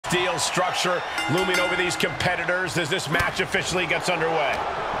steel structure looming over these competitors as this match officially gets underway.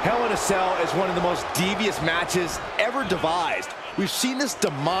 Hell in a Cell is one of the most devious matches ever devised. We've seen this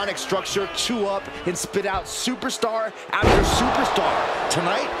demonic structure chew up and spit out superstar after superstar.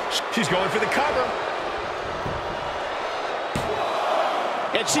 Tonight, she's going for the cover.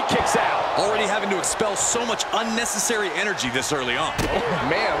 And she kicks out. Already having to expel so much unnecessary energy this early on. Oh,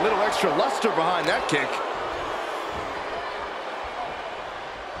 man, a little extra luster behind that kick.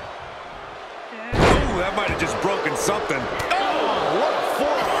 Ooh, that might have just broken something. Oh, what a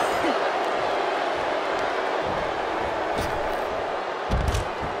forearm.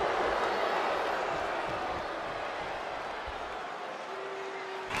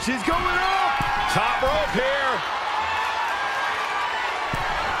 She's going up. Top rope here.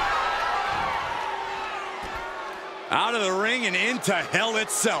 Out of the ring and into hell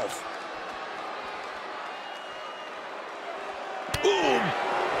itself. Ooh.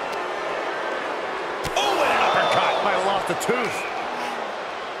 Oh, and an uppercut. Might have lost a tooth.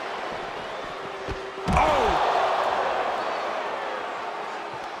 Oh.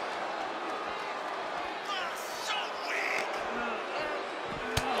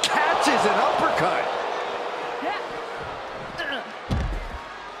 Catches an uppercut.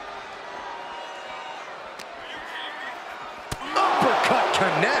 Uppercut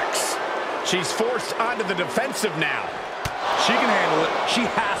connects. She's forced onto the defensive now. She can handle it. She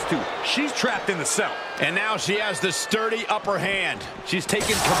has to. She's trapped in the cell. And now she has the sturdy upper hand. She's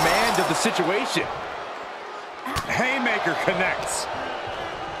taken command of the situation. Haymaker connects.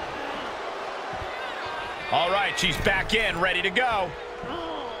 All right, she's back in, ready to go.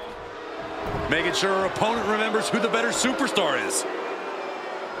 Making sure her opponent remembers who the better superstar is.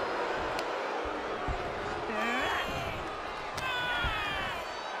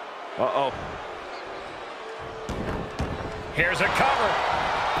 Uh-oh. Here's a cover.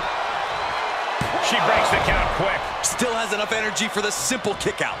 She breaks the count quick. Still has enough energy for the simple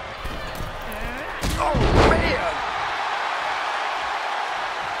kick out. Oh, man.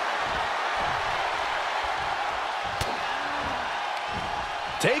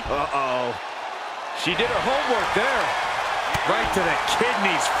 Uh-oh. She did her homework there. Right to the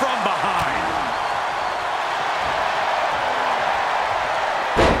kidneys from behind.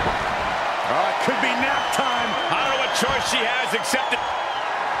 Could be nap time. I don't know what choice she has except it.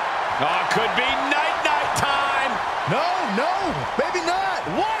 Could be night-night time. No, no, maybe not.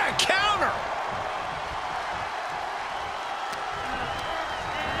 What a counter.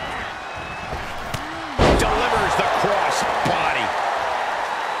 Delivers the cross body.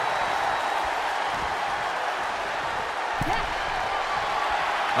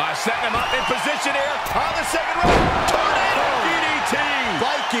 Setting him up in position here on the second rope. Tornado DDT.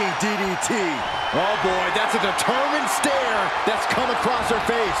 Viking DDT. Oh, boy, that's a determined stare that's come across her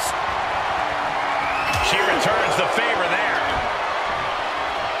face. She returns the favor there.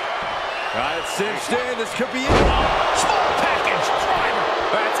 Got it cinched in. This could be it. Small package driver.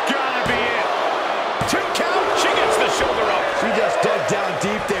 That's gotta be it. 2 count. She gets the shoulder up. She just dug down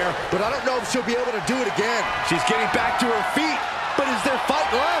deep there, but I don't know if she'll be able to do it again. She's getting back to her feet, but is there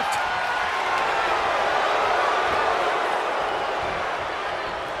fight left?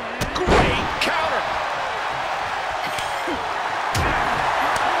 Great counter.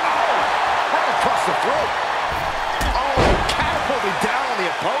 Right across the throat. Oh, catapulted down on the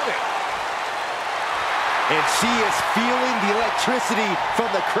opponent. And she is feeling the electricity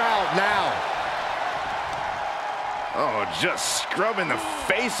from the crowd now. Oh, just scrubbing the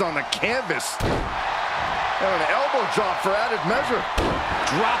face on the canvas. And an elbow drop for added measure.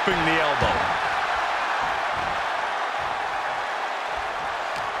 Dropping the elbow.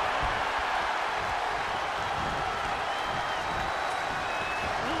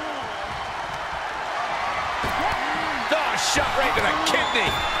 Oh, shot right to the kidney.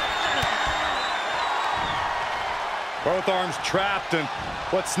 Both arms trapped, and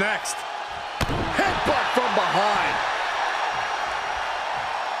what's next? Headbutt from behind.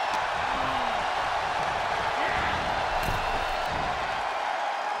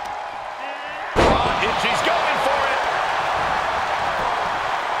 She's going for it.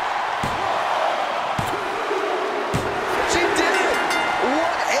 She did it.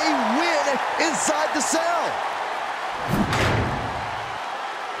 What a win inside the cell.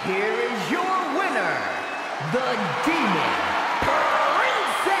 Here is your winner, the Demon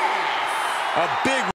Princess. A big